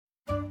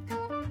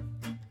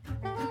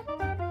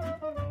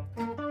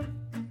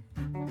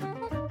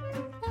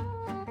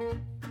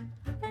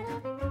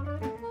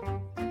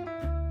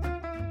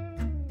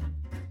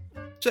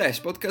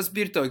Cześć, podcast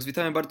Beer Talks,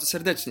 witamy bardzo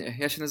serdecznie.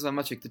 Ja się nazywam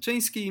Maciek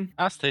Tyczyński.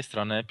 A z tej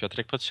strony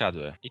Piotrek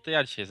Podsiadły. I to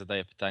ja dzisiaj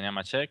zadaję pytania,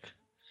 Maciek.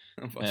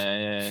 No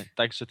właśnie.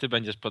 Także ty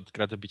będziesz pod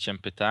gradobiciem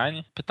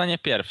pytań. Pytanie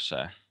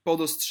pierwsze.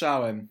 Pod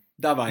ostrzałem.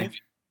 Dawaj.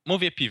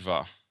 Mówię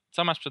piwo.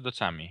 Co masz przed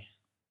oczami?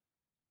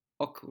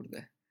 O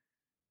kurde.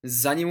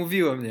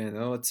 Zaniemówiło mnie,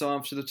 no co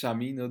mam przed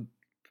oczami? No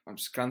mam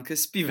szklankę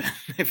z piwem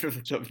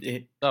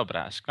najprawdopodobniej.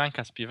 Dobra,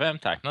 szklanka z piwem?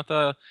 Tak, no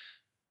to...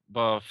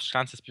 Bo w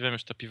szklance z piwem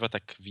już to piwo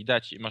tak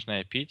widać i można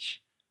je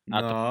pić.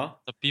 A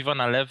No. to piwo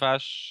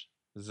nalewasz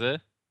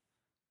z...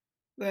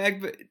 No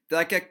jakby,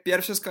 tak jak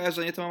pierwsze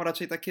skojarzenie to mam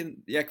raczej takie,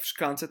 jak w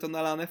szklance to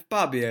nalane w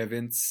pubie,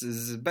 więc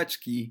z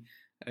beczki,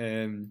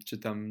 czy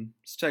tam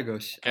z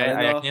czegoś. Okay, Ale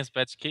a no, jak nie z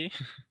beczki?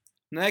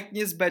 no jak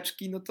nie z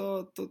beczki, no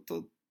to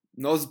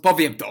no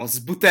powiem to, z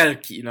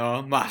butelki,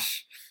 no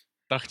masz.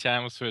 To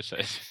chciałem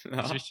usłyszeć.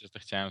 No. Oczywiście, że to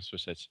chciałem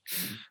usłyszeć.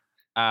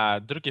 A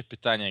drugie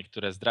pytanie,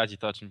 które zdradzi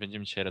to, o czym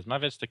będziemy dzisiaj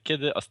rozmawiać, to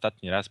kiedy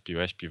ostatni raz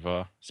piłeś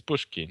piwo z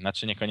puszki?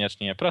 Znaczy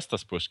niekoniecznie prosto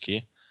z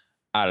puszki,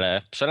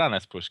 ale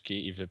przelane z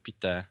puszki i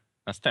wypite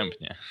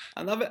następnie.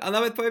 A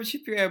nawet powiem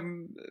ci,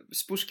 piłem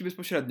z puszki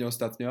bezpośrednio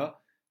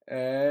ostatnio.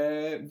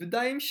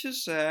 Wydaje mi się,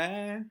 że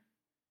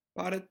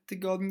parę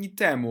tygodni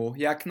temu,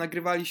 jak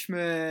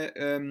nagrywaliśmy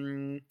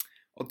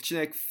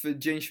odcinek w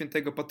Dzień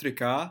Świętego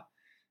Patryka,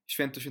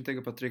 Święto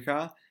Świętego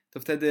Patryka, to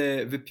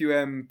wtedy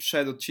wypiłem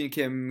przed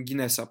odcinkiem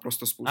Guinnessa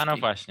prosto z puszki. A no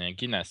właśnie,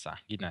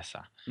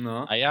 Guinnessa.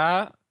 No. A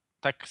ja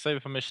tak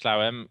sobie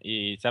pomyślałem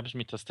i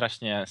zabrzmi to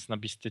strasznie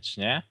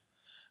snobistycznie,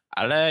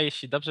 ale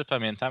jeśli dobrze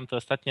pamiętam, to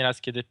ostatni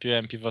raz, kiedy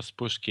piłem piwo z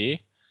puszki,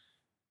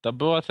 to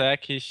było to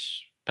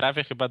jakiś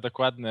prawie chyba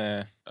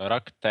dokładny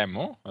rok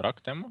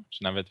temu,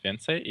 czy nawet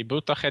więcej, i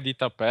był to Heady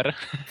Topper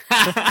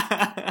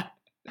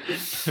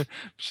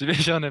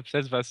przywieziony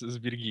przez was z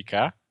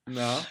Birgika.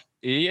 No.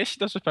 I jeśli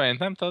dobrze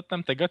pamiętam, to od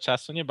tamtego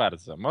czasu nie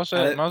bardzo.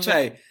 Ale Może...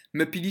 czekaj,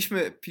 my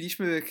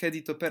piliśmy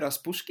Heady Topera z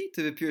puszki?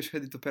 Ty wypiłeś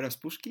Heady Topera z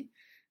puszki?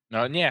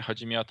 No nie,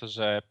 chodzi mi o to,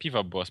 że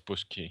piwo było z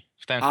puszki.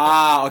 W ten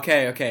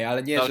Okej,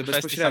 ale nie, do że kwestii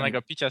bezpośrednio.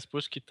 samego picia z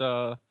puszki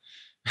to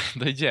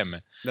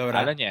dojdziemy. Dobra.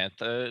 Ale nie,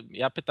 to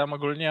ja pytam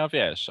ogólnie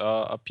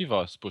o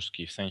piwo z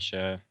puszki, w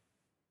sensie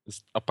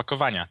z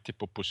opakowania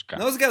typu puszka.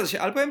 No zgadza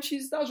się, ale powiem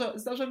ci,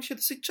 zdarza mi się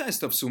dosyć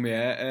często w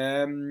sumie.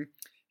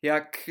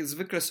 Jak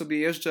zwykle sobie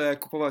jeżdżę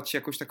kupować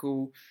jakąś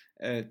taką,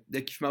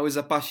 jakiś mały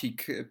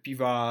zapasik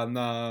piwa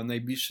na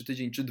najbliższy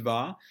tydzień czy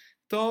dwa,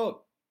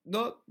 to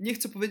no nie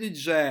chcę powiedzieć,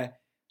 że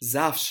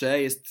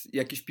zawsze jest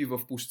jakieś piwo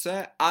w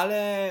puszce,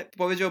 ale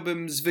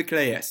powiedziałbym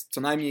zwykle jest.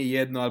 Co najmniej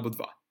jedno albo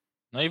dwa.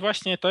 No i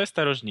właśnie to jest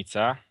ta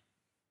różnica,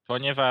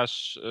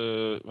 ponieważ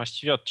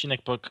właściwie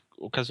odcinek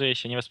ukazuje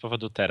się nie bez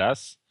powodu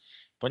teraz,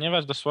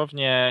 ponieważ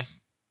dosłownie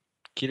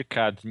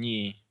kilka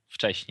dni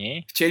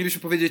wcześniej.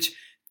 Chcielibyśmy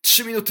powiedzieć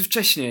 3 minuty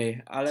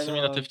wcześniej, ale 3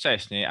 minuty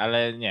wcześniej,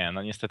 ale nie,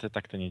 no niestety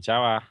tak to nie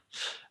działa.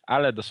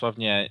 Ale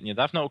dosłownie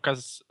niedawno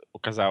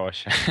ukazało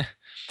się.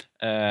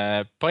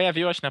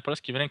 Pojawiło się na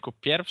polskim rynku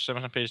pierwsze,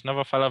 można powiedzieć,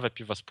 nowofalowe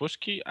piwo z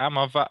puszki, a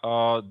mowa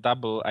o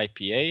Double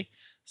IPA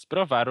z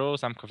browaru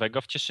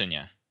zamkowego w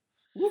Cieszynie.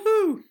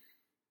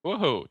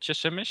 Woohoo!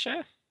 Cieszymy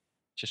się?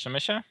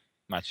 Cieszymy się?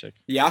 Maciek.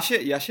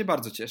 Ja się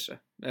bardzo cieszę.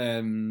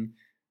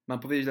 Mam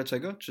powiedzieć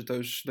dlaczego? Czy to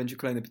już będzie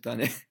kolejne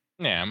pytanie?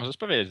 Nie, możesz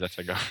powiedzieć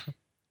dlaczego.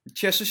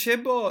 Cieszę się,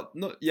 bo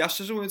no, ja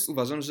szczerze mówiąc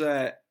uważam,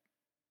 że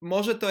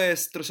może to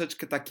jest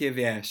troszeczkę takie,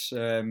 wiesz,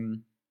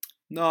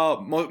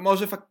 no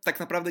może tak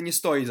naprawdę nie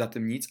stoi za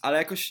tym nic, ale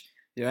jakoś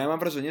ja mam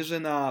wrażenie, że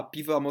na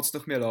piwa mocno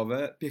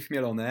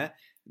chmielone,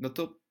 no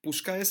to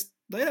puszka jest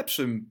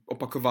najlepszym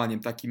opakowaniem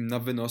takim na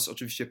wynos,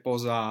 oczywiście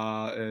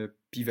poza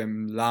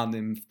piwem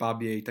lanym w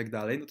pubie i tak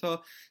dalej, no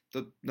to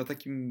na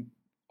takim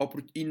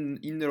oprócz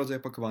inny rodzaj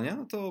opakowania,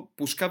 no to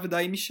puszka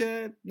wydaje mi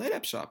się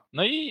najlepsza.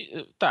 No i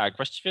tak,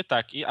 właściwie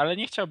tak, ale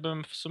nie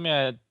chciałbym w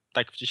sumie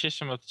tak w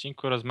dzisiejszym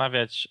odcinku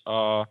rozmawiać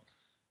o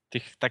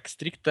tych tak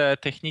stricte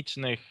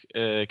technicznych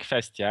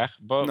kwestiach,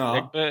 bo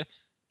No.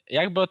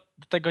 jakby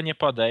do tego nie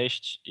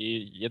podejść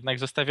i jednak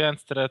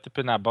zostawiając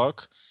stereotypy na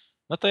bok,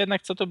 no to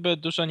jednak co tu by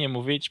dużo nie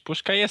mówić,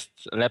 puszka jest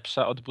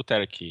lepsza od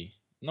butelki.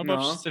 No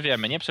bo wszyscy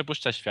wiemy, nie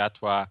przepuszcza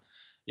światła,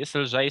 jest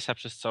lżejsza,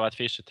 przez co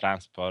łatwiejszy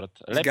transport,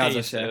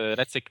 lepiej z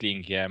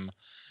recyklingiem,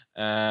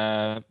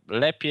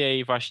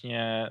 lepiej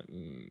właśnie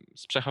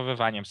z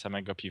przechowywaniem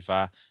samego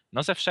piwa.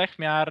 No ze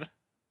wszechmiar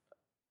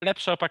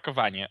lepsze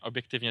opakowanie,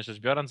 obiektywnie rzecz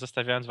biorąc,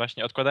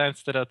 odkładając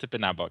stereotypy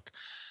na bok.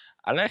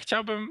 Ale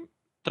chciałbym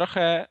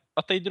trochę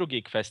o tej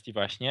drugiej kwestii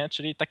właśnie,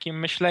 czyli takim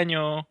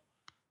myśleniu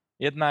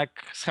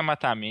jednak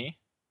schematami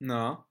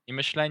i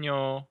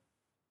myśleniu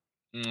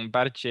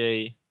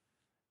bardziej,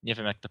 nie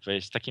wiem jak to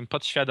powiedzieć, takim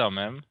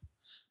podświadomym,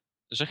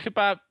 że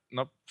chyba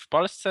no, w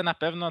Polsce na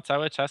pewno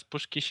cały czas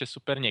puszki się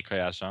super nie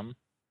kojarzą.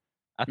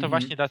 A to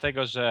właśnie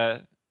dlatego,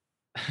 że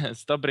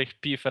z dobrych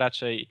piw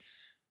raczej,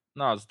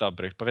 no z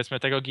dobrych, powiedzmy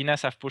tego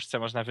Guinnessa w puszce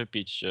można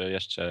wypić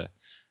jeszcze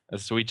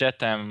z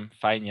widgetem,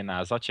 fajnie na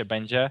azocie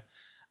będzie,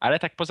 ale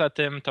tak poza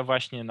tym to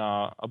właśnie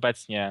no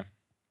obecnie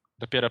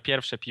dopiero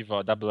pierwsze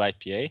piwo Double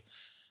IPA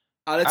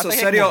Ale A co, tak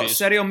jak serio, mówisz,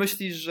 serio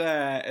myślisz,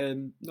 że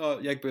no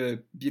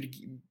jakby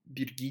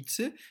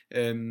birgicy,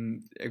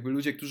 jakby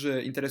ludzie,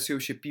 którzy interesują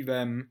się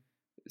piwem,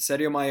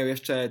 serio mają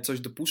jeszcze coś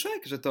do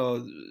puszek?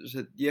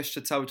 Że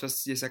jeszcze cały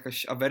czas jest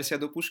jakaś awersja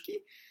do puszki?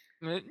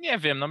 nie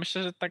wiem, no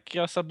myślę, że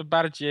takie osoby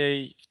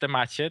bardziej w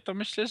temacie, to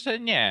myślę, że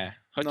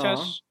nie.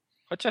 No.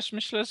 Chociaż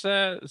myślę,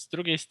 że z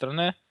drugiej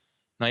strony,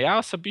 no ja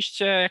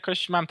osobiście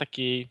jakoś mam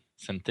taki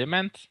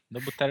sentyment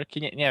do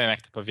butelki, nie wiem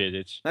jak to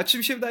powiedzieć. Znaczy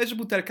mi się wydaje, że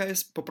butelka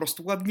jest po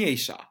prostu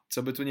ładniejsza,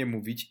 co by tu nie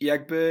mówić. I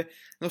jakby,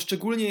 no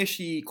szczególnie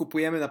jeśli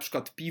kupujemy na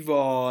przykład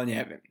piwo,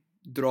 nie wiem,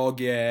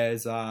 drogie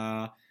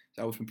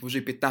załóżmy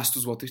powyżej 15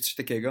 zł, coś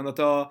takiego, no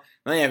to,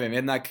 no nie wiem,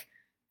 jednak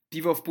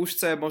piwo w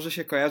puszce może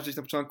się kojarzyć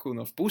na początku,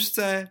 no w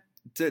puszce,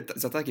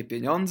 za takie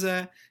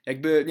pieniądze,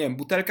 jakby, nie wiem,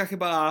 butelka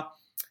chyba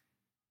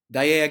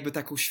daje jakby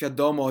taką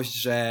świadomość,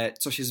 że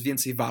coś jest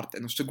więcej warte.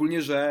 No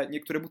szczególnie, że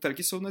niektóre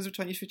butelki są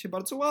najzwyczajniej w świecie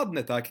bardzo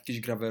ładne, tak? Jakieś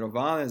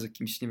grawerowane z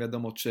jakimś nie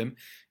wiadomo czym.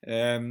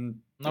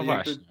 No Jakby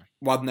właśnie.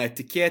 ładna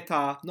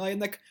etykieta. No a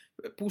jednak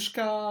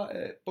puszka,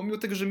 pomimo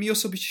tego, że mi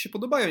osobiście się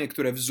podobają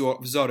niektóre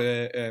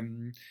wzory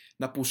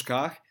na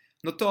puszkach,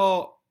 no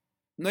to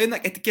no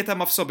jednak etykieta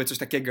ma w sobie coś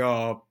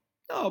takiego,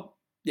 no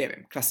nie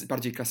wiem,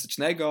 bardziej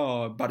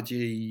klasycznego,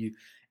 bardziej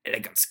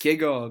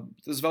eleganckiego.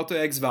 Zwał to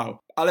jak zwał.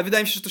 Ale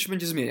wydaje mi się, że to się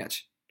będzie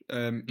zmieniać.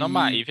 No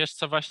ma i wiesz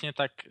co, właśnie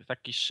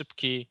taki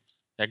szybki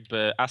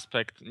jakby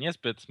aspekt,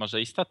 niezbyt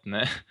może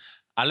istotny,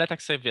 ale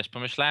tak sobie wiesz,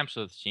 pomyślałem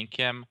przed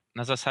odcinkiem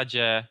na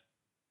zasadzie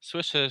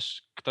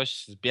słyszysz,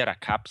 ktoś zbiera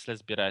kapsle,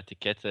 zbiera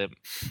etykiety,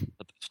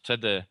 to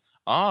wtedy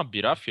o,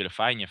 birofil,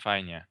 fajnie,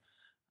 fajnie.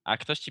 A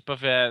ktoś ci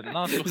powie,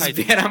 no słuchaj,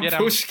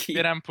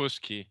 zbieram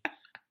puszki.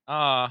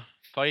 O,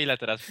 po ile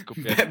teraz w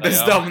skupie stoją?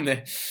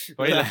 Bezdomny.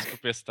 Po ile w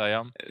skupie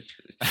stoją?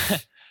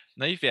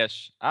 No i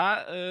wiesz,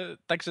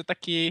 także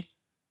taki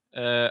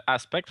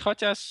aspekt,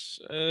 chociaż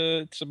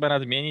trzeba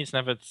nadmienić,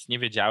 nawet nie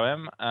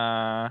wiedziałem,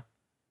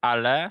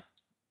 ale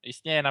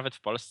istnieje nawet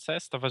w Polsce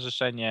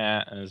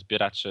Stowarzyszenie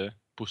Zbieraczy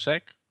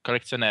Puszek,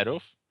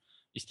 kolekcjonerów.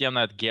 Istnieją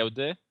nawet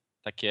giełdy,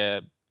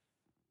 takie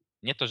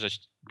nie to, że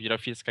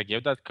birofilska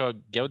giełda, tylko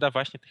giełda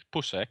właśnie tych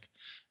puszek,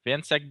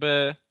 więc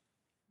jakby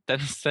ten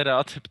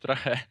stereotyp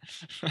trochę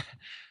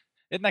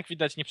jednak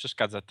widać nie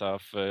przeszkadza to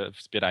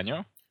w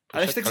zbieraniu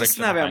Ale się puszek, tak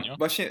zastanawiam, kolekcjonowaniu.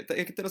 właśnie tak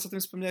jak teraz o tym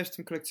wspomniałeś w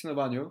tym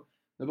kolekcjonowaniu,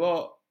 no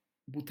bo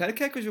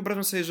butelkę jakoś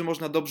wyobrażam sobie, że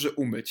można dobrze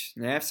umyć,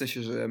 nie? W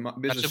sensie, że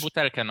bierzesz... Znaczy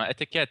butelkę, no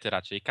etykiety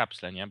raczej,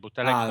 kapsle, nie?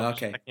 Butelek to no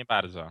może tak nie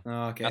bardzo.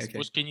 No, A z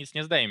puszki nic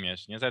nie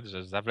zdejmiesz, nie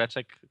zedrzesz.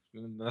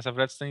 Na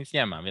zawleczce nic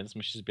nie ma, więc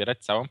musisz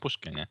zbierać całą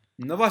puszkę, nie?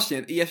 No właśnie,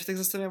 i ja się tak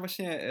zastanawiam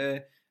właśnie,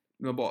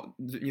 no bo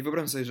nie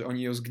wyobrażam sobie, że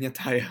oni ją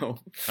zgniatają.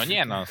 No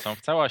nie no, są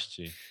w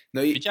całości.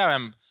 No i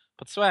Widziałem,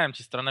 podsyłałem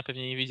ci stronę,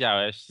 pewnie nie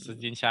widziałeś, ze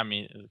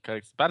zdjęciami.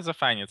 Bardzo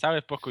fajnie,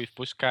 cały pokój w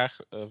puszkach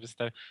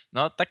wystawiony.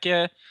 No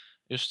takie,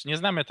 już nie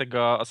znamy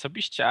tego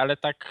osobiście, ale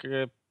tak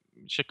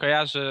się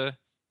kojarzy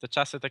te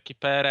czasy taki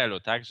PRL-u,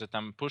 tak? Że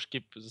tam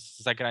puszki z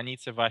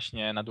zagranicy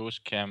właśnie nad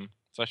łóżkiem,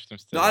 coś w tym no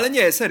stylu. ale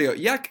nie, serio,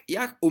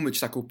 jak umyć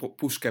taką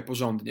puszkę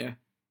porządnie?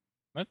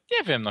 No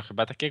nie wiem, no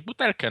chyba tak jak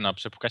butelkę, no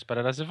przepłukać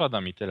parę razy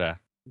wodą i tyle.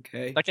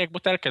 Okay. Tak jak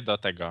butelkę do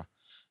tego,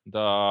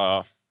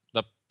 do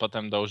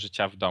potem do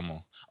użycia w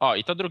domu. O,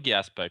 i to drugi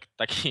aspekt,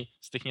 taki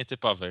z tych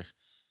nietypowych.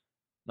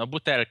 No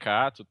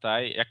butelka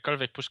tutaj,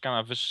 jakkolwiek puszka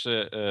ma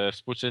wyższy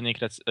współczynnik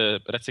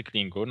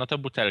recyklingu, no to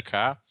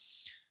butelka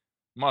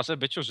może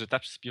być użyta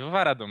przez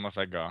piwowara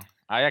domowego.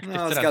 A jak tych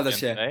No, coraz zgadza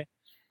więcej. się.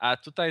 A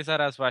tutaj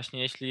zaraz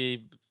właśnie,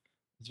 jeśli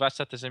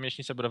zwłaszcza te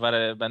rzemieślnicze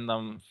browary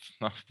będą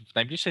w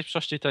najbliższej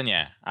przyszłości, to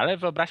nie. Ale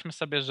wyobraźmy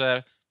sobie,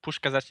 że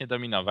puszka zacznie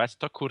dominować,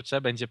 to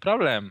kurczę, będzie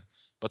problem,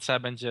 bo trzeba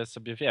będzie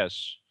sobie,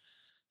 wiesz,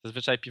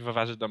 zazwyczaj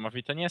piwowarzy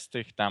domowi to nie z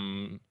tych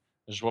tam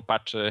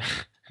żłopaczy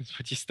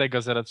złocistego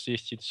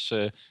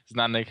 033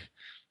 znanych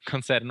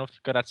koncernów,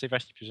 tylko raczej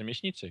właśnie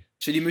rzemieślniczych.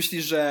 Czyli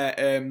myślisz, że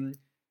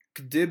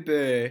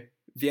gdyby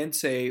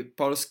więcej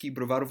polskich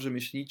browarów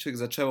rzemieślniczych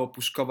zaczęło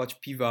puszkować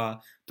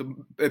piwa, to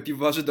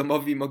piwowarzy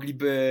domowi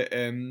mogliby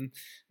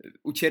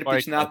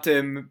ucierpieć na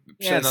tym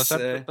przez... Nie,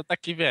 no to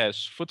taki,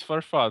 wiesz, food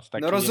for thought.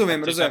 Taki no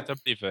rozumiem.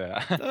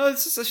 No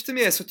coś w tym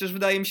jest, chociaż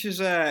wydaje mi się,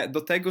 że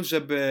do tego,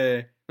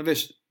 żeby... No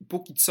wiesz,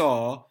 póki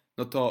co,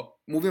 no to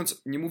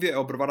mówiąc, nie mówię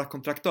o browarach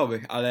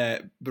kontraktowych,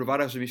 ale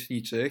browarach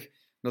rzemieślniczych,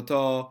 no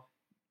to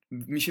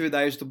mi się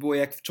wydaje, że to było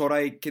jak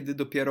wczoraj, kiedy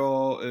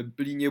dopiero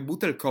linie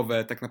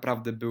butelkowe tak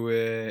naprawdę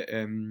były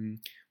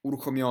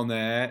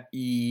uruchomione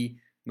i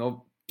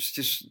no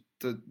przecież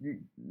to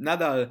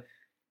nadal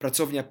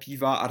pracownia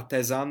piwa,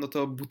 artezan, no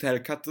to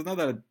butelka to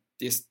nadal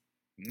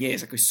nie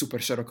jest jakoś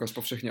super szeroko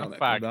rozpowszechnione, no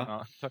fakt,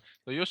 prawda? no.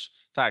 To już,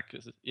 tak,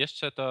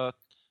 jeszcze to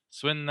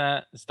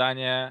słynne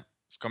zdanie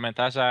w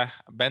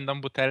komentarzach,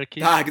 będą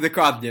butelki. Tak,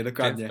 dokładnie.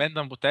 Więc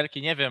będą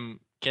butelki, nie wiem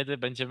kiedy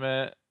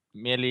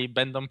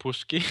będą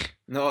puszki.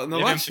 No nie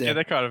właśnie. wiem, czy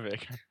kiedykolwiek.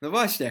 No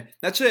właśnie.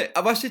 Znaczy,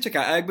 a właśnie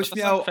czekaj, a jakbyś to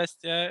miał... są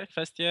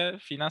kwestie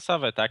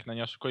finansowe, tak? No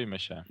nie oszukujmy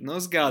się.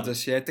 No zgadza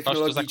się,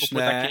 technologiczne. Kosztu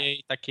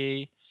zakupu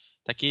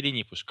takiej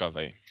linii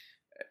puszkowej.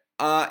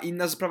 A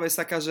inna sprawa jest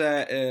taka,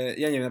 że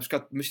ja nie wiem, na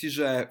przykład myślisz,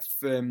 że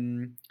w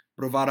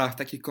browarach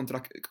takich,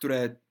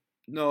 które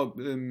no,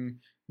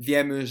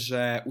 wiemy,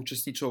 że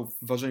uczestniczą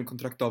w ważeniu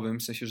kontraktowym,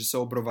 w sensie, że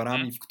są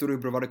browarami, w których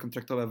browary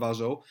kontraktowe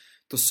ważą,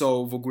 to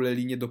są w ogóle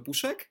linie do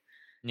puszek?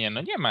 Nie,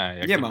 no nie ma. Nie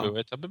Jakby ma.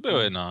 były, to by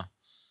były, no.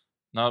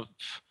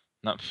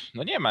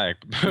 No nie ma,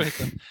 jakby były,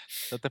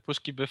 to te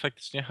puszki by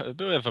faktycznie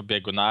były w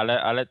obiegu, no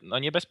ale no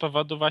nie bez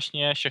powodu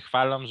właśnie się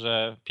chwalą,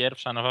 że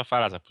pierwsza nowa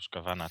fala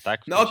zapuszkowana,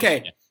 tak? No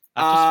okej.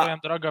 A tu swoją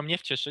drogą nie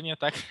w Cieszynie,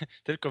 tak?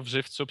 Tylko w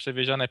Żywcu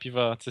przewiezione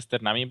piwo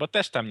cysternami, bo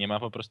też tam nie ma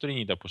po prostu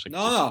linii do puszek.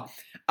 No,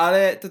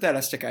 ale to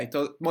teraz czekaj,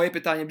 to moje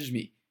pytanie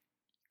brzmi.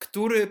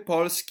 Który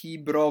polski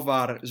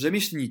browar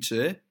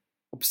rzemieślniczy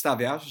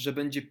obstawiasz, że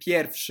będzie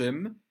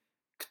pierwszym,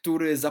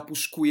 który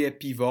zapuszkuje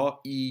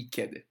piwo i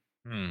kiedy?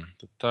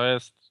 To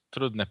jest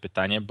trudne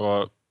pytanie,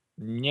 bo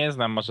nie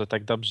znam może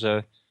tak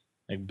dobrze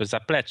jakby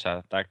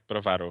zaplecza, tak,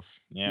 browarów.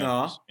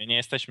 No. Nie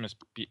jesteśmy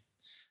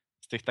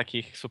z tych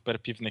takich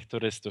super piwnych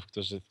turystów,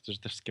 którzy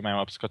te wszystkie mają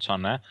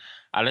obskoczone,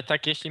 ale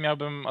tak jeśli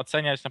miałbym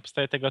oceniać na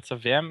podstawie tego, co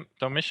wiem,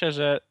 to myślę,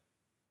 że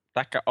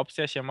taka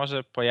opcja się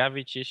może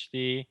pojawić,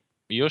 jeśli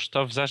już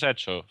to w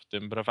Zarzeczu, w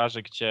tym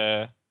browarze,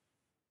 gdzie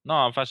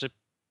no, waży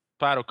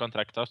paru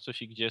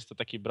kontraktowców i gdzie jest to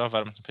taki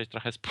browar, można powiedzieć,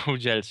 trochę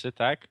spółdzielczy,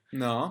 tak?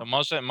 No. To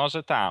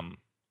może tam.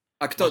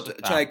 A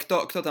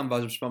kto tam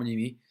waży, przypomnij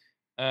mi?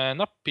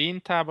 No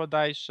Pinta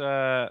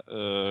bodajże,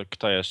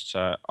 kto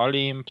jeszcze?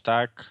 Olimp,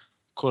 tak?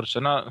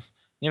 Kurczę, no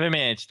nie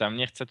wymienić tam,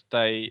 nie chcę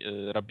tutaj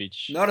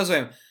robić... No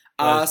rozumiem.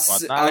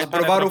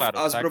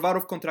 Z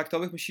browarów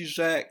kontraktowych myślisz,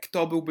 że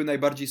kto byłby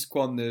najbardziej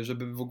skłonny,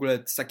 żeby w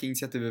ogóle z takiej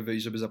inicjatywy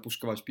wyjść, żeby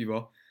zapuszkować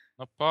piwo?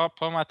 No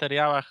po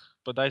materiałach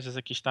bodajże z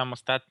jakichś tam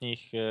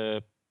ostatnich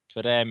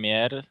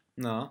premier,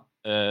 no.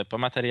 Po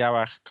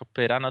materiałach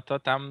Kopyra, no to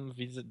tam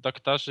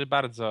doktorzy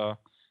bardzo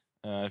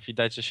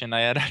widać, że się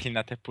najarali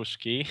na te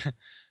puszki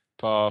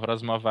po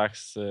rozmowach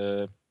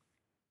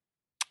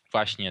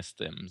właśnie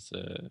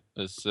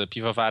z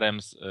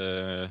piwowarem z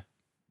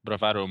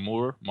browaru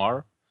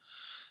More.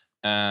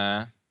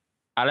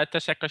 Ale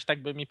też jakoś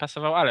tak by mi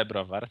pasował Ale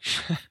browar.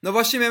 No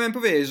właśnie miałem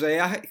powiedzieć, że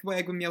ja chyba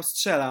jakbym miał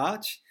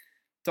strzelać,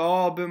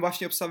 to bym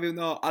właśnie obstawił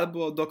no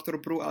albo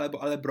Dr. Pru,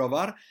 albo Ale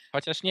browar.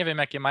 Chociaż nie wiem,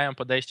 jakie mają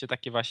podejście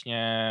takie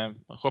właśnie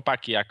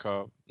chłopaki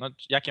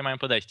jakie mają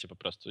podejście po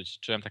prostu.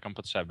 Czułem taką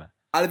potrzebę.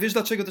 Ale wiesz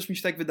dlaczego też mi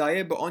się tak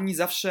wydaje? Bo oni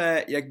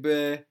zawsze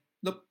jakby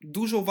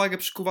dużą uwagę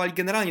przykuwali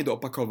generalnie do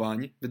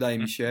opakowań, wydaje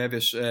mi się,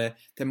 wiesz,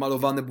 te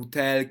malowane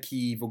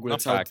butelki, w ogóle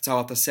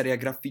cała ta seria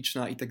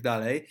graficzna i tak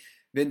dalej,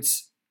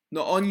 więc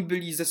no oni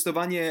byli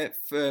zdecydowanie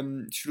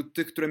wśród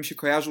tych, które mi się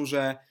kojarzył,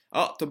 że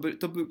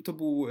to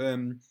był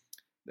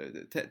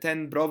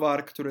ten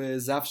browar, który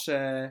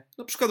zawsze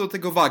przykładał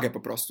tego wagę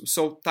po prostu.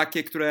 Są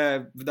takie,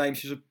 które wydaje mi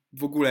się, że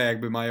w ogóle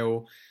jakby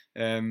mają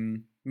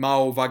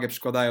małą wagę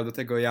przykładają do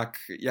tego,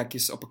 jak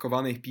jest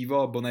opakowane ich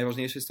piwo, bo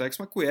najważniejsze jest to, jak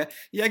smakuje.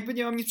 I jakby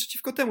nie mam nic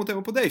przeciwko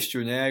temu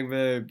podejściu, nie?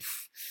 Jakby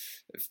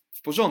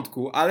w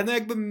porządku, ale no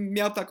jakbym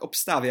miał tak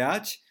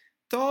obstawiać,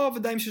 to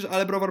wydaje mi się, że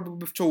Ale browar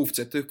byłby w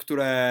czołówce tych,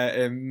 które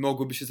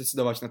mogłyby się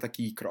zdecydować na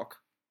taki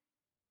krok.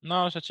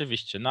 No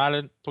rzeczywiście, no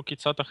ale póki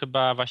co to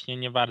chyba właśnie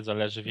nie bardzo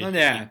leży w ich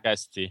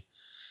gestii,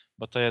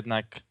 bo to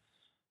jednak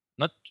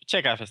no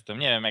ciekaw jestem,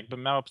 nie wiem,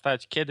 jakbym miał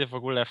obstawiać kiedy w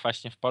ogóle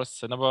właśnie w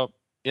Polsce, no bo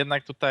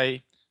jednak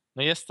tutaj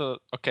no jest to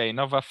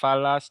nowa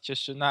fala z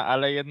Cieszyna,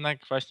 ale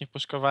jednak właśnie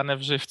puszkowane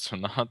w Żywcu,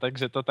 no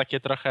także to takie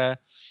trochę...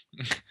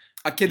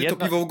 A kiedy to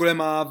piwo w ogóle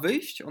ma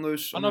wyjść? Ono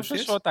już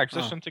wyszło jest? Tak, w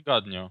zeszłym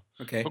tygodniu.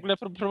 Okay. W ogóle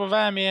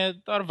próbowałem je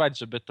dorwać,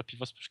 żeby to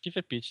piwo z puszki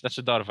wypić,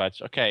 znaczy dorwać,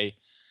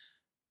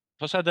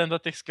 Poszedłem do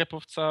tych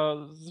sklepów, co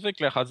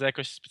zwykle chodzę,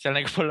 jakoś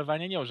specjalnego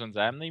polowania nie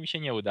urządzałem, no i mi się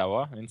nie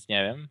udało, więc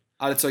nie wiem.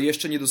 Ale co,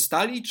 jeszcze nie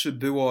dostali? Czy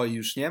było i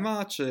już nie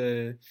ma?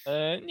 Czy...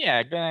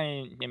 Nie,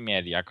 nie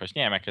mieli jakoś.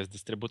 Nie wiem, jaka jest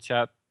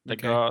dystrybucja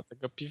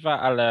tego piwa,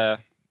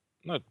 ale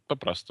no po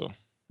prostu.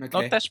 Okay.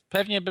 No też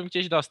pewnie bym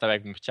gdzieś dostał,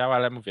 jakbym chciał,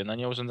 ale mówię, no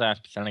nie urządzałem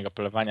specjalnego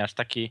polowania, aż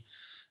taki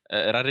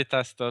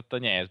rarytas to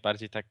nie jest.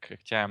 Bardziej tak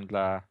chciałem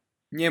dla...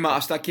 Nie ma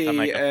aż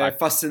takiej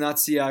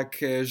fascynacji jak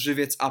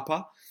żywiec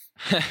APA?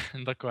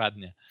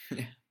 Dokładnie.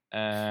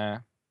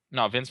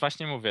 No, więc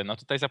właśnie mówię, no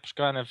tutaj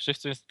zapuszkowane w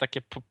Żywcu jest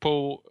takie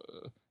pół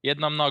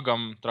jedną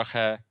nogą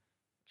trochę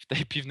w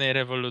tej piwnej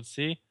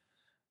rewolucji,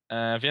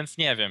 więc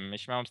nie wiem,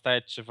 jeśli mam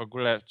stawiać, czy w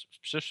ogóle w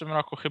przyszłym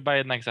roku chyba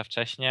jednak za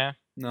wcześnie.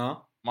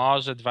 No.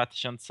 Może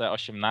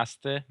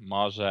 2018,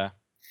 może.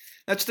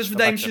 Znaczy też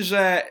wydaje mi się,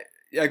 że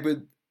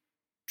jakby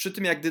przy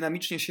tym, jak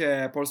dynamicznie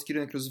się polski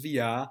rynek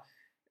rozwija,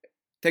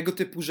 tego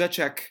typu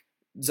rzeczy jak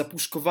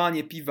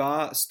zapuszkowanie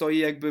piwa stoi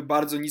jakby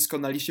bardzo nisko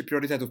na liście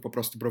priorytetów po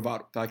prostu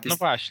browaru, tak? Jest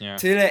no właśnie.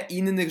 Tyle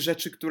innych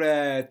rzeczy,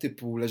 które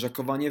typu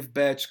leżakowanie w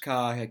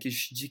beczkach,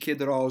 jakieś dzikie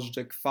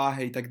drożdże,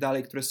 kwachy i tak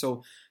dalej, które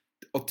są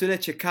o tyle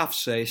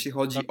ciekawsze, jeśli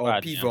chodzi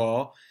o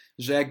piwo,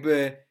 że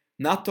jakby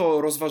na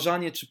to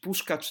rozważanie, czy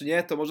puszka, czy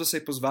nie, to może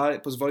sobie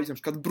pozwolić na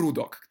przykład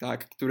Brewdog,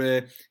 tak?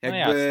 Który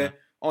jakby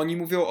oni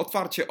mówią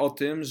otwarcie o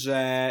tym,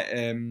 że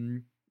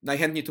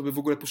najchętniej to by w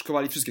ogóle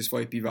puszkowali wszystkie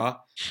swoje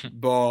piwa,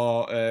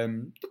 bo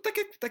to tak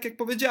jak tak jak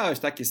powiedziałeś,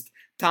 tak, jest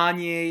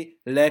taniej,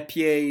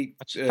 lepiej.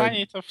 Znaczy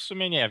taniej to w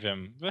sumie nie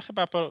wiem.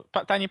 Chyba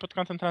taniej pod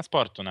kątem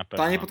transportu na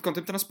pewno. Taniej pod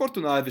kątem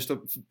transportu, no ale wiesz,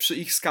 to przy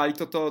ich skali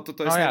to jest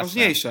No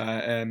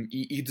najważniejsze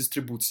i ich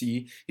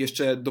dystrybucji.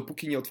 Jeszcze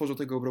dopóki nie otworzą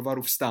tego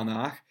browaru w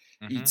Stanach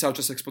i cały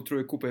czas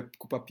eksportuje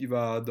kupa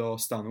piwa do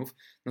Stanów,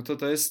 no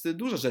to jest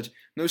duża rzecz.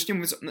 No już nie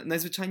mówiąc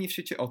najzwyczajniej w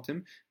świecie o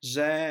tym,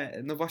 że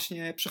no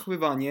właśnie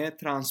przechowywanie,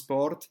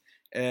 transport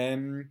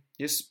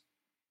jest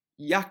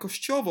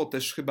jakościowo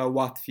też chyba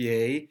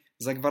łatwiej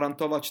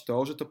zagwarantować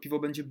to, że to piwo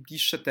będzie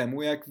bliższe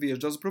temu, jak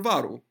wyjeżdża z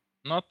browaru.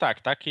 No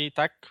tak,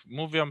 tak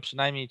mówią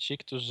przynajmniej ci,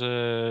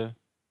 którzy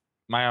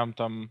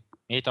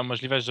mieli tą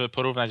możliwość, żeby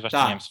porównać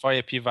właśnie, nie wiem,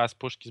 swoje piwa z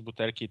puszki, z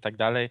butelki i tak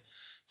dalej.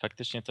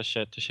 Faktycznie to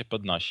się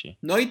podnosi.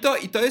 No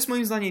i to jest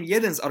moim zdaniem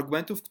jeden z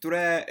argumentów,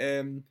 które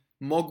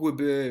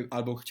mogłyby,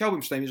 albo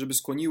chciałbym przynajmniej, żeby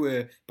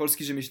skłoniły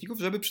polskich rzemieślników,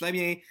 żeby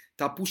przynajmniej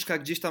ta puszka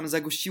gdzieś tam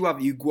zagościła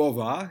w ich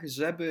głowach,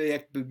 żeby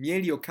jakby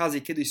mieli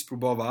okazję kiedyś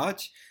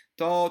spróbować,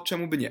 to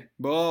czemu by nie?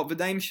 Bo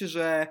wydaje mi się,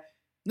 że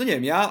no nie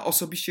wiem, ja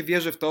osobiście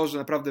wierzę w to, że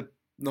naprawdę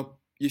no,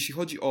 jeśli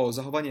chodzi o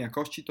zachowanie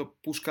jakości, to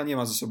puszka nie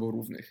ma ze sobą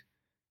równych.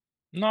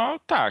 No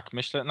tak,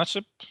 myślę,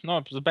 znaczy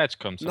no z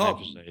beczką co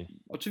najwyżej.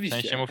 Oczywiście.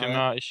 W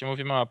sensie jeśli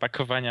mówimy o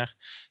opakowaniach,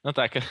 no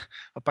tak,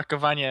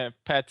 opakowanie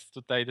PET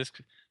tutaj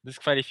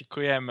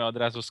dyskwalifikujemy od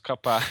razu z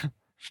kopa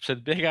w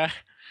przedbiegach,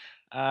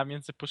 a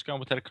między puszką a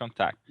butelką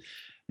tak.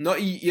 No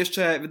i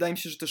jeszcze wydaje mi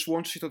się, że też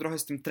łączy się to trochę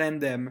z tym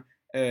trendem,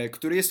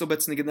 który jest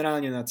obecny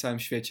generalnie na całym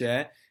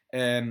świecie.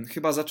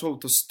 Chyba zaczął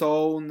to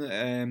Stone,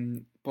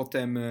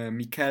 potem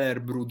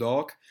Mikkeller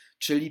Brewdog,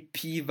 czyli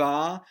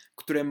piwa,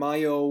 które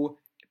mają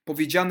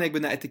powiedziane jakby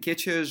na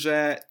etykiecie,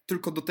 że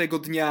tylko do tego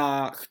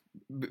dnia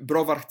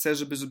browar chce,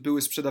 żeby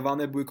były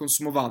sprzedawane, były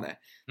konsumowane.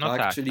 No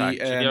tak, czyli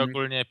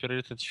ogólnie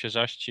priorytet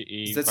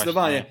świeżości i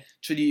zdecydowanie, właśnie...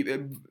 czyli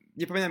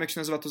nie pamiętam jak się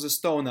nazywa to ze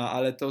Stone'a,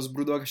 ale to z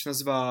Brewdoga się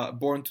nazywa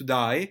Born to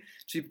Die,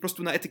 czyli po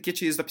prostu na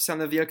etykiecie jest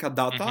zapisana wielka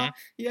data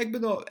i jakby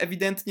no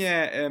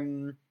ewidentnie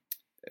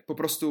po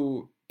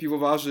prostu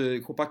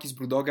piwowarzy, chłopaki z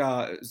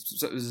Brewdoga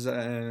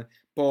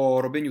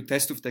po robieniu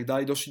testów i tak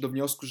dalej doszli do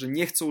wniosku, że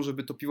nie chcą,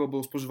 żeby to piwo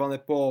było spożywane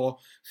po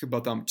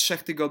chyba tam 3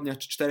 tygodniach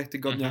czy 4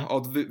 tygodniach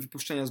od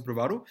wypuszczenia z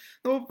browaru,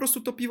 no bo po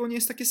prostu to piwo nie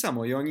jest takie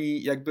samo i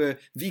oni jakby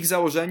w ich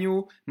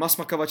założeniu ma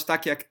smakować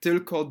tak jak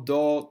tylko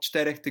do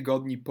 4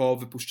 tygodni po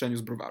wypuszczeniu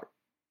z browaru.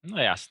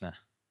 No jasne.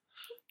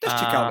 Też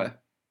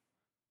ciekawe.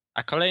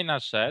 A kolejna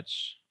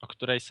rzecz, o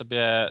której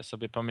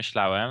sobie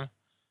pomyślałem,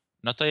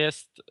 no to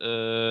jest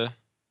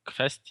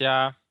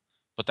kwestia,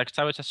 bo tak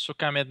cały czas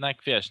szukam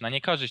jednak, wiesz, na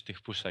niekorzyść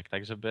tych puszek,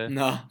 tak żeby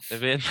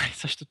jednak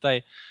coś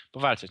tutaj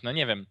powalczyć. No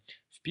nie wiem,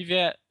 w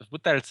piwie, w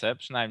butelce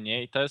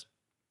przynajmniej, to jest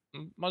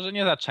może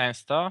nie za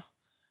często,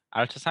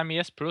 ale czasami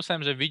jest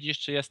plusem, że widzisz,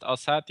 czy jest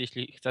osad,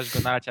 jeśli chcesz go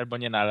nalać albo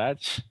nie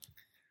nalać.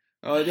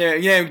 O, nie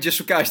wiem, gdzie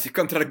szukałeś tych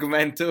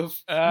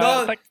kontrargumentów.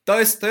 No, tak, to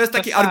jest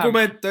taki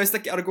argument, to jest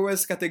taki argument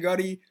z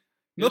kategorii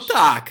no już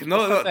tak,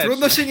 no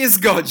trudno się nie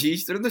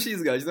zgodzić,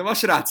 no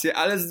masz rację,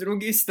 ale z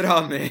drugiej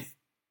strony.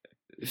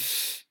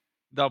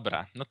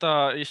 Dobra, no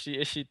to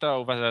jeśli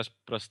to uważasz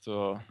po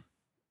prostu,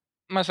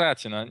 masz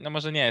rację, no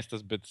może nie jest to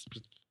zbyt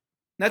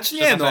znaczy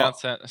nie no,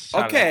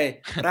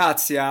 okej,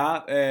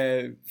 racja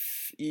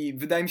i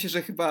wydaje mi się,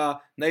 że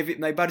chyba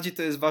najbardziej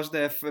to jest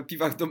ważne w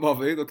piwach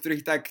domowych, o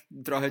których tak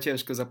trochę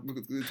ciężko,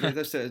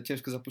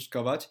 ciężko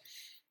zapuszkować.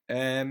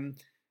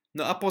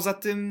 No a poza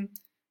tym,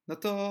 no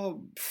to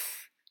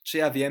czy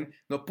ja wiem,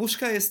 no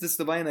puszka jest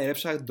zdecydowanie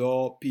najlepsza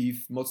do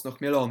piw mocno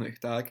chmielonych,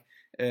 tak?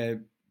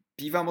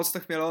 Piwa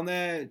mocno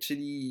chmielone,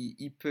 czyli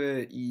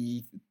IPy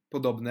i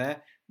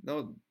podobne,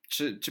 no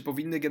czy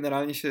powinny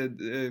generalnie się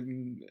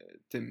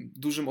tym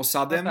dużym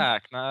osadem? No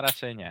tak, no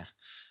raczej nie.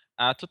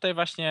 A tutaj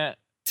właśnie...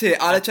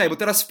 Ale czekaj, bo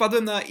teraz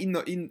wpadłem na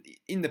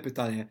inne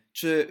pytanie.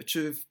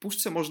 Czy w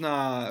puszce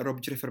można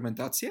robić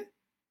refermentację?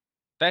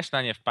 Też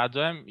na nie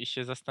wpadłem i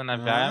się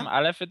zastanawiałem,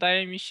 ale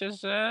wydaje mi się,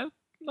 że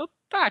no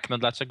tak, no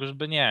dlaczegoż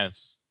by nie?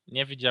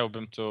 Nie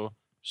widziałbym tu...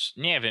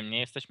 Nie wiem, nie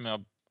jesteśmy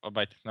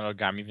obaj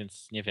technologami,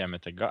 więc nie wiemy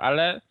tego,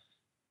 ale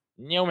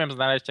nie umiem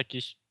znaleźć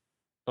jakichś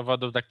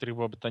powodów, dla których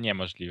byłoby to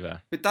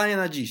niemożliwe. Pytanie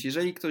na dziś.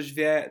 Jeżeli ktoś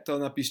wie, to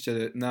napiszcie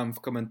nam w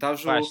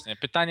komentarzu. Właśnie,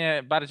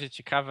 pytanie bardziej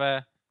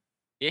ciekawe.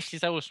 Jeśli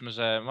załóżmy,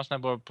 że można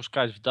było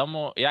puszkować w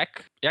domu,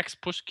 jak z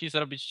puszki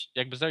zrobić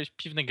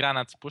piwny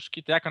granat z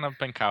puszki, to jak ona by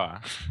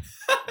pękała?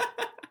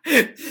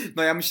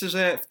 No ja myślę,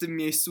 że w tym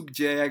miejscu,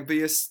 gdzie jakby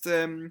jest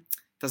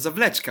ta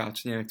zawleczka,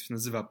 czy nie wiem jak to się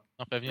nazywa.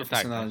 No pewnie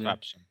tak,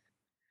 słabszym.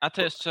 A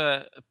to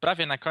jeszcze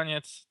prawie na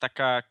koniec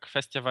taka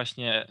kwestia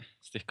właśnie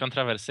z tych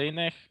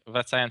kontrowersyjnych,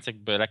 wracając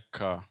jakby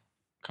lekko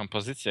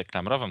kompozycję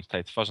klamrową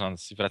tutaj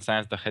tworząc i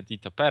wracając do Heady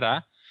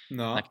Topera,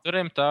 na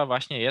którym to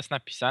właśnie jest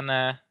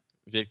napisane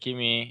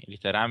wielkimi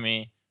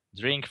literami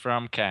Drink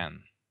from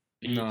can.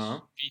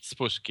 Pić z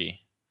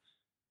puszki.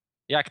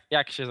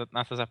 Jak się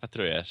na to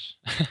zapatrujesz?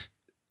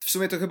 W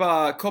sumie to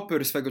chyba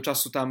Copper swego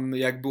czasu tam,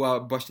 jak była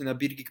właśnie na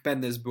Beer Geek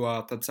Madness,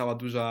 była ta cała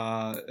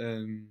duża...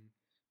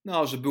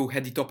 że był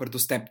Heady Topper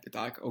dostępny,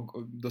 tak?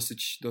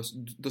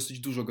 Dosyć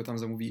dużo go tam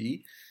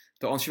zamówili.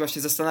 to on się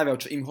właśnie zastanawiał,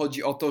 czy im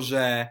chodzi o to,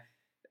 że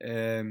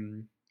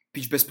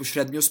pić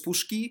bezpośrednio z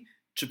puszki,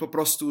 czy po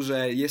prostu,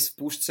 że jest w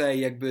puszce i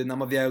jakby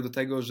namawiają do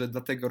tego, że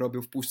dlatego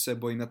robią w puszce,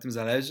 bo im na tym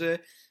zależy.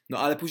 No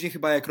ale później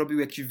chyba jak robił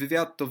jakiś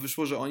wywiad, to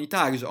wyszło, że oni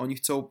tak, że oni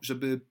chcą,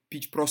 żeby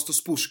pić prosto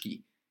z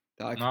puszki.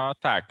 Tak? No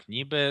tak,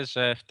 niby,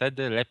 że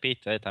wtedy lepiej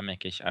te tam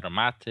jakieś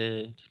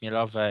aromaty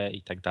chmielowe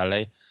i tak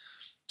dalej.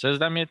 Co jest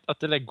dla mnie o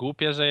tyle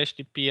głupie, że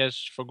jeśli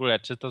pijesz w ogóle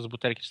czy to z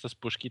butelki, czy to z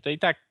puszki, to i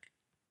tak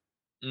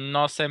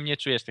nosem nie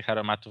czujesz tych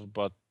aromatów,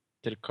 bo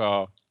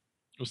tylko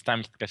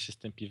ustami stykasz się z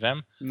tym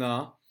piwem.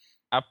 No.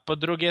 A po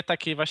drugie,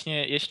 takie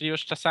właśnie, jeśli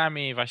już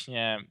czasami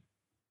właśnie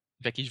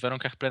w jakichś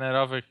warunkach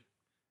plenerowych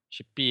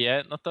się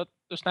pije, no to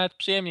już nawet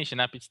przyjemniej się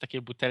napić z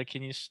takiej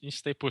butelki niż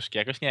z tej puszki.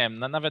 Jakoś nie wiem,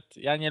 no nawet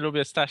ja nie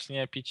lubię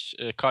strasznie pić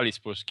coli z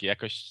puszki.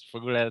 Jakoś w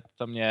ogóle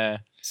to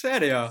mnie...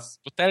 Serio? Z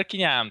butelki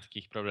nie mam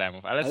takich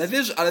problemów, ale...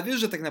 Ale wiesz,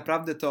 że tak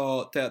naprawdę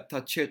to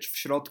ta ciecz w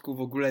środku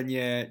w ogóle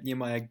nie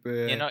ma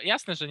jakby... Nie, no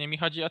jasne, że nie mi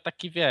chodzi o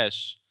taki,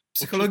 wiesz...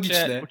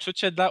 Psychologiczne.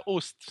 Uczucie dla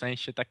ust, w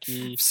sensie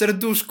taki... W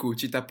serduszku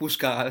ci ta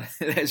puszka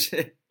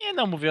leży. Nie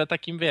no, mówię o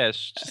takim,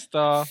 wiesz,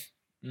 czysto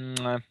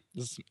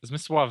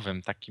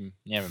zmysłowym, takim,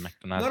 nie wiem jak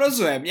to No nazwać.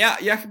 rozumiem,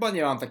 ja chyba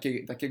nie mam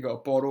takiego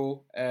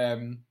oporu.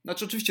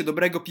 Znaczy oczywiście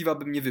dobrego piwa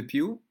bym nie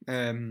wypił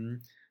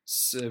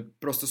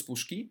prosto z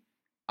puszki,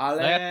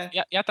 ale...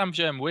 No ja tam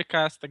wziąłem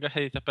łyka z tego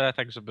Hedytopera,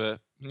 tak żeby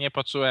nie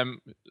poczułem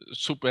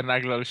super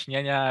nagle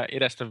olśnienia i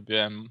resztę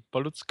wbiłem po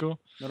ludzku.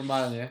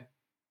 Normalnie.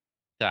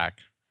 Tak.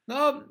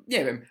 No,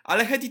 nie wiem,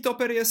 ale Heady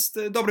Topper jest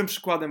dobrym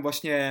przykładem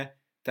właśnie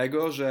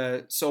tego,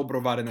 że są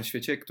browary na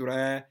świecie,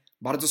 które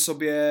bardzo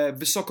sobie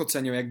wysoko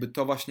cenią jakby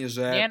to właśnie,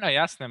 że Nie no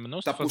jasne, ta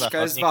mnóstwo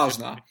puszka jest zachodnich,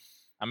 ważna.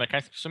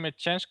 amerykańskich w sumie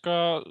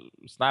ciężko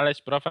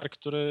znaleźć browar,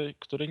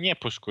 który nie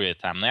puszkuje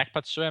tam. No jak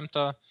patrzyłem,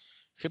 to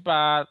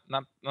chyba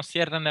no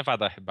Sierra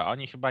Nevada chyba,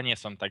 oni chyba nie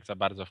są tak za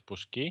bardzo w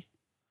puszki.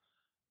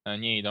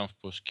 Nie idą w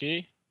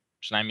puszki,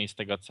 przynajmniej z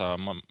tego co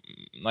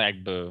no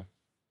jakby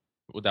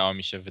udało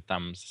mi się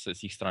tam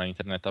z ich strony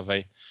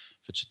internetowej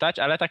wyczytać,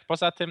 ale tak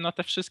poza tym, no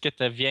te wszystkie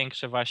te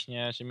większe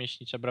właśnie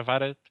rzemieślnicze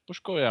browary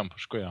puszkują.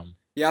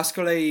 Ja z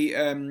kolei,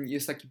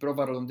 jest taki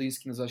browar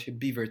londyński, nazywa się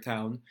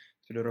Beavertown,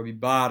 który robi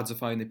bardzo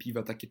fajne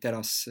piwa, takie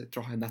teraz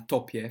trochę na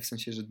topie, w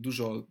sensie, że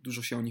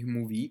dużo się o nich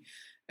mówi.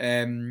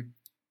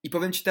 I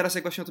powiem ci teraz,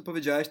 jak właśnie o to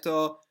powiedziałeś,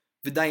 to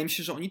wydaje mi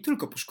się, że oni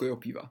tylko puszkują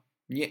piwa.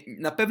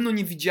 Na pewno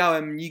nie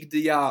widziałem nigdy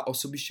ja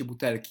osobiście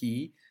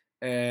butelki.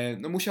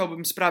 No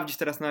musiałbym sprawdzić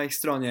teraz na ich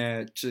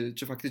stronie,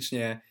 czy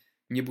faktycznie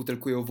nie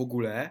butelkują w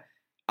ogóle,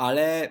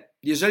 ale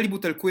jeżeli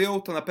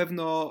butelkują, to na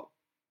pewno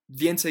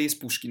więcej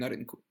jest puszki na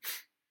rynku.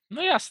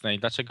 No jasne i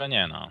dlaczego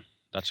nie, no.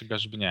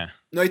 Dlaczegożby nie?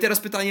 No i teraz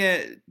pytanie,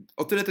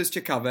 o tyle to jest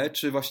ciekawe,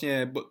 czy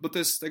właśnie, bo to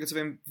jest, z tego co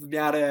wiem, w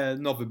miarę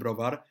nowy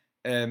browar,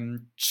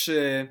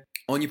 czy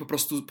oni po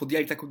prostu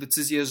podjęli taką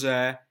decyzję,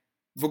 że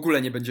w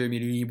ogóle nie będziemy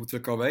mieli linii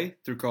butelkowej,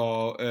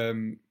 tylko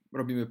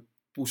robimy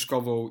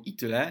puszkową i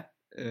tyle.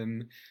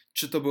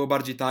 Czy to było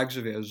bardziej tak,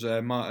 że wiesz,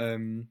 że ma...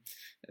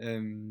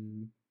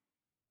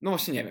 no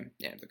właśnie nie wiem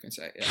do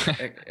końca.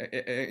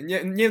 Nie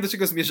wiem, do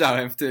czego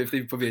zmierzałem w tej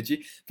wypowiedzi.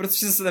 Po prostu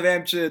się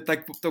zastanawiałem, czy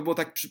to było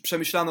tak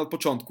przemyślane od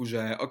początku,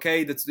 że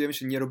okej, decydujemy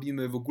się, nie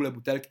robimy w ogóle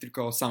butelki,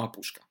 tylko sama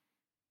puszka.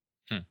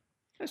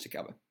 To jest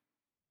ciekawe.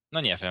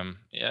 No nie wiem.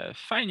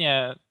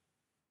 Fajnie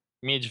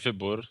mieć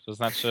wybór, to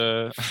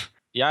znaczy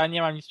ja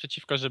nie mam nic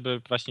przeciwko,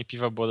 żeby właśnie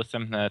piwo było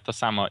dostępne to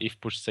samo i w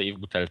puszce, i w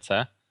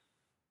butelce,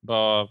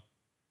 bo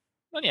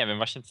no nie wiem,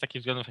 właśnie z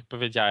takich względów, jak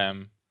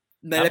powiedziałem.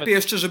 Najlepiej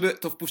jeszcze, żeby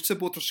to w puszce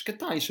było troszeczkę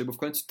tańsze, bo w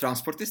końcu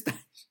transport jest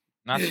tańszy.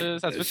 Znaczy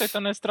zazwyczaj to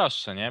ono jest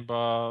droższe, nie?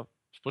 Bo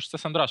w puszce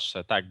są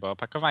droższe, tak, bo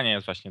opakowanie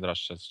jest właśnie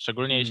droższe.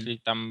 Szczególnie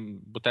jeśli tam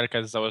butelka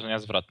jest z założenia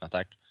zwrotna,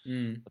 tak?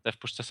 To te w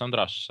puszce są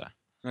droższe.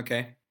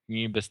 Okej.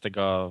 Niby z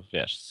tego,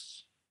 wiesz,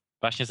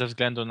 właśnie ze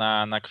względu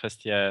na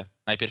kwestię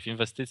najpierw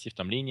inwestycji w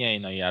tą linię,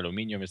 no i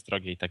aluminium jest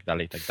drogie i tak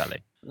dalej, i tak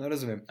dalej. No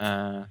rozumiem.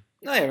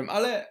 No nie wiem,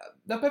 ale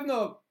na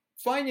pewno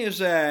fajnie,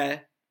 że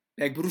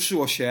jakby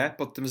ruszyło się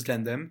pod tym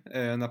względem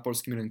na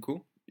polskim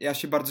rynku. Ja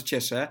się bardzo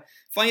cieszę.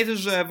 Fajnie też,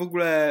 że w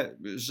ogóle,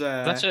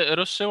 że... Znaczy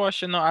ruszyło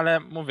się, no ale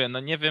mówię, no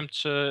nie wiem,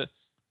 czy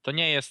to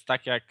nie jest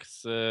tak jak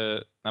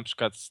na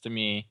przykład z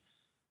tymi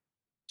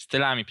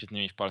stylami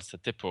piwnymi w Polsce,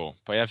 typu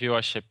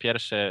pojawiło się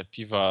pierwsze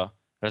piwo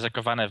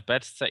leżakowane w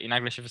beczce i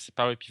nagle się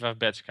wysypały piwa w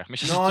beczkach.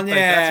 Myślę, że tutaj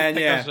z racji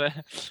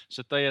tego,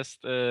 że to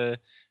jest,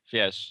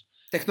 wiesz...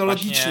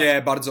 Technologicznie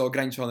właśnie, bardzo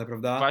ograniczone,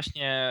 prawda?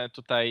 Właśnie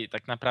tutaj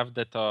tak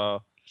naprawdę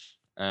to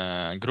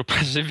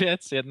Grupa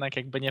Żywiec, jednak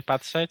jakby nie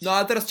patrzeć. No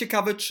a teraz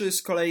ciekawe, czy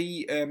z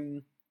kolei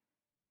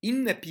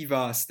inne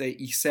piwa z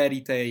tej ich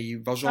serii,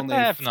 tej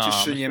ważonej w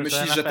Cieszynie,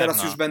 myślisz, że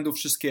teraz już będą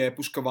wszystkie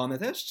puszkowane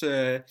też,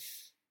 czy...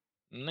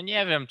 No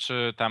nie wiem,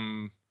 czy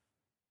tam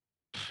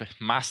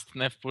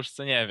mastne w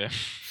puszce, nie wiem.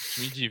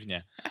 Mi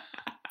dziwnie.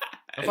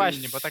 No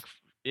właśnie, bo tak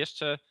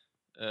jeszcze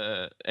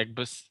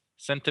jakby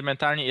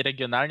sentymentalnie i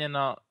regionalnie,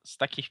 no z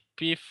takich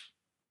piw,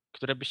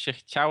 które by się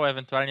chciało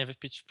ewentualnie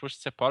wypić w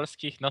puszce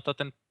polskich, no to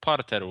ten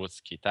porter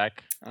łódzki,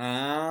 tak?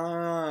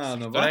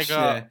 No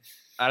właśnie.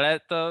 Ale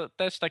to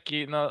też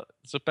taki, no,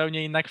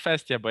 zupełnie inna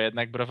kwestia, bo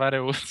jednak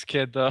browary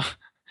łódzkie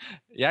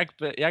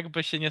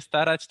jakby się nie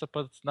starać, to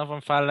pod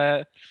nową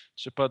falę,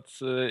 czy pod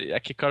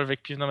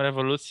jakiekolwiek piwną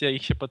rewolucję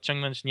ich się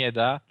podciągnąć nie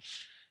da.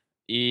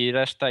 I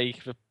reszta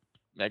ich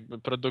jakby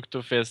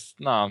produktów jest,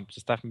 no,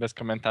 zostawmy bez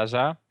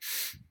komentarza.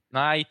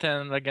 No i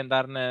ten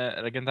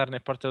legendarny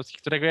port łódzki,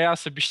 którego ja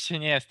osobiście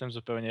nie jestem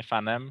zupełnie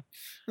fanem.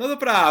 No to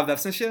prawda,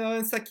 w sensie no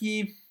jest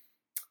taki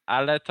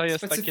ale to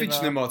jest specyficzny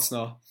takie, no,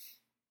 mocno.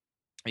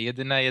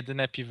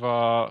 jedyne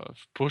piwo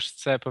w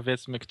puszce,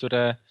 powiedzmy,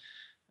 które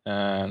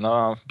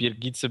no,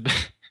 Birgicy by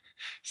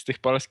z tych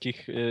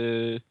polskich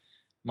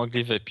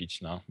mogli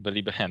wypić, no,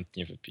 byliby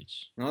chętnie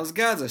wypić. No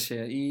zgadza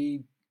się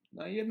i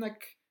no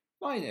jednak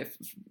fajnie.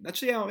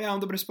 Znaczy ja mam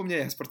dobre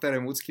wspomnienia z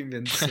porterem łódzkim,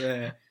 więc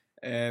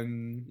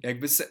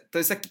jakby to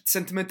jest taki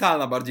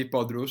sentymentalna bardziej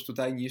podróż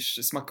tutaj niż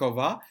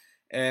smakowa.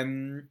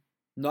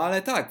 No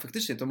ale tak,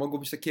 faktycznie to mogło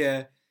być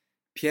takie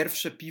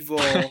pierwsze piwo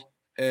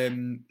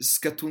z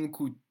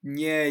gatunku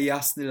nie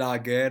jasny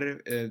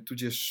lager,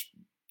 tudzież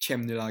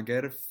ciemny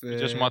lager.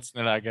 Tudzież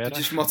mocny lager.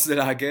 Tudzież mocny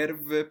lager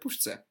w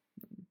puszce.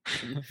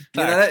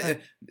 Tak.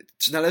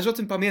 Czy należy o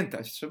tym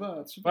pamiętać?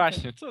 Trzeba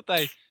Właśnie,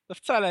 tutaj to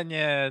wcale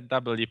nie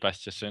Double IPA z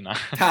Cieszyna.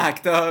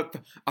 Tak,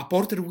 a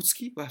porter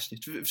łódzki? Właśnie,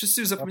 czy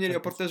wszyscy już zapomnieli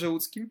o porterze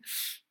łódzkim?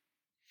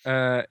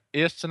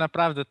 Jeszcze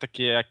naprawdę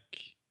taki jak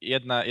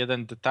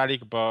jeden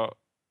detalik,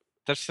 bo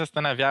też się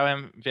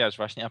zastanawiałem, wiesz,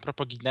 właśnie a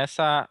propos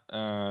Guinnessa,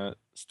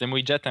 z tym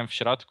widgetem w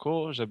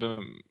środku,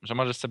 że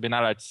możesz sobie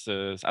nalać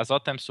z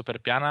azotem,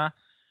 super piana,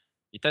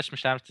 i też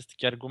myślałem, że to jest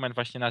taki argument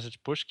właśnie na rzecz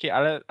puszki,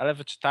 ale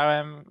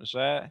wyczytałem,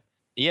 że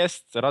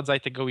jest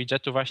rodzaj tego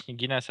widgetu, właśnie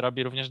Guinness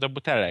robi również do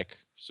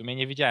butelek. W sumie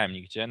nie widziałem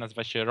nigdzie,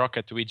 nazywa się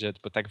Rocket Widget,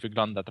 bo tak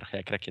wygląda trochę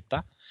jak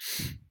rakieta.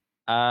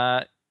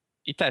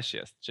 I też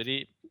jest,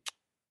 czyli...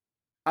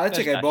 Ale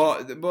czekaj,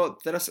 bo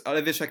teraz,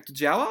 ale wiesz jak to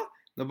działa?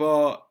 No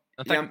bo...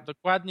 No tak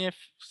dokładnie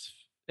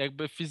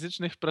jakby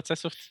fizycznych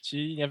procesów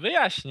ci nie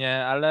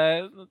wyjaśnię,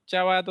 ale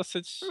działa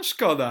dosyć... No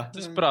szkoda.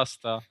 Dosyć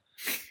prosto.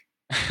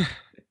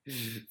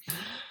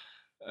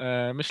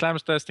 Myślałem,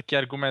 że to jest taki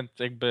argument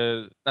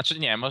jakby... Znaczy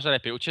nie, może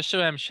lepiej.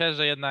 Ucieszyłem się,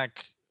 że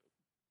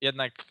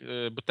jednak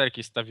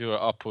butelki stawiły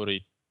opór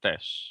i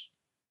też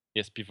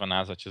jest piwo na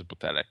azocie z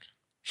butelek.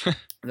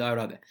 Dałem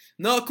radę.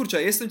 No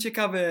kurczę, jestem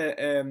ciekawy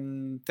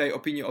tej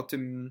opinii o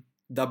tym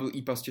Double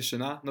IPA z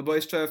Cieszyna, no bo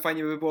jeszcze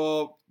fajnie by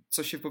było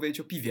coś się powiedzieć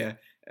o piwie.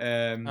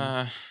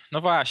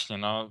 No właśnie,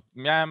 no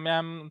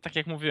miałem, tak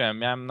jak mówiłem,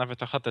 miałem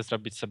nawet ochotę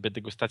zrobić sobie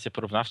degustację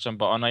porównawczą,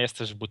 bo ono jest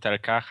też w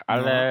butelkach,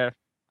 ale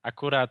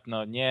akurat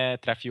no nie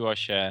trafiło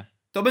się.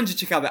 To będzie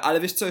ciekawe, ale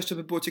wiesz co jeszcze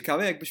by było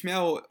ciekawe? Jakbyś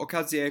miał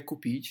okazję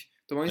kupić,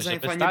 to moim zdaniem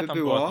fajnie by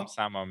było... tą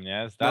samą,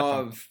 nie? Z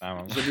datą tą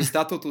samą. Żeby z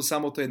datą tą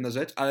samą to jedna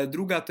rzecz, ale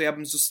druga to ja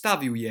bym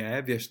zostawił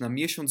je, wiesz, na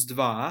miesiąc,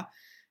 2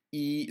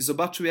 i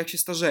zobaczył jak się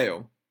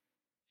starzeją.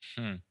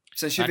 W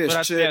sensie,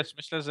 akurat, wiesz,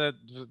 myślę, że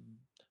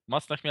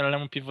mocno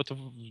chmielnemu piwu to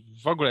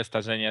w ogóle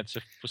starzenie,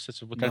 czy w puszce,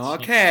 czy w butelce. No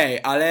okej,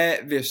 ale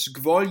wiesz,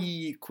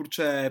 gwoli,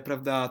 kurczę,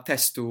 prawda,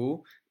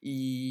 testu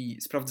i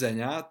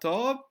sprawdzenia,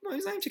 to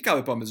moim zdaniem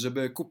ciekawy pomysł,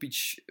 żeby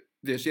kupić,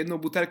 wiesz, jedną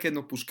butelkę,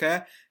 jedną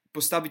puszkę,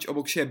 postawić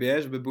obok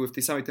siebie, żeby były w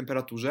tej samej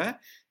temperaturze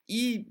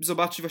i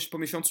zobaczyć właśnie po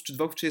miesiącu czy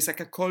 2, czy jest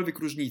jakakolwiek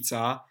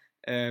różnica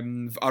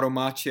w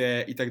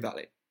aromacie i tak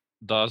dalej.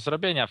 Do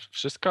zrobienia.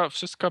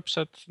 Wszystko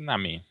przed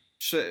nami.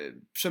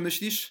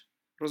 Przemyślisz?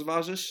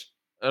 Rozważysz?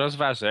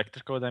 Rozważę. Jak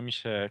tylko uda mi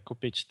się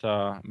kupić,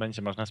 to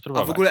będzie można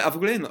spróbować. A w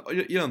ogóle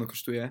ile ono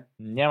kosztuje?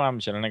 Nie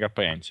mam zielonego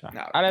pojęcia.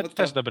 Ale to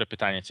też dobre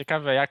pytanie.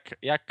 Ciekawe,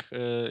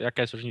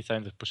 jaka jest różnica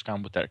między puszką a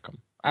butelką.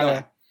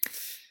 Ale...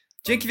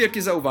 Dzięki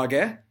wielkie za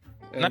uwagę.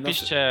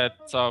 Napiszcie,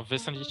 co wy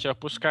sądzicie o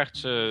puszkach,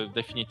 czy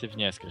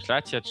definitywnie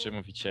skreślacie, czy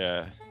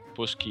mówicie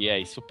puszki,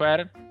 jej,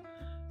 super.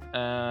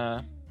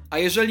 A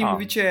jeżeli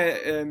mówicie,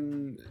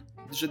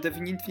 że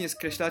definitywnie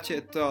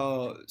skreślacie,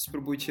 to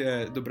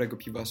spróbujcie dobrego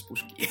piwa z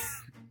puszki.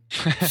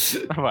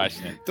 No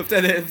właśnie. To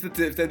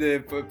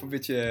wtedy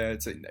powiecie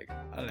co innego,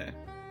 ale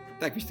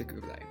tak mi się tylko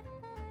wydaje.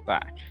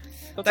 Tak.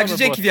 Także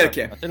dzięki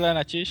wielkie. Na tyle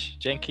na dziś.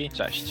 Dzięki,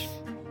 cześć.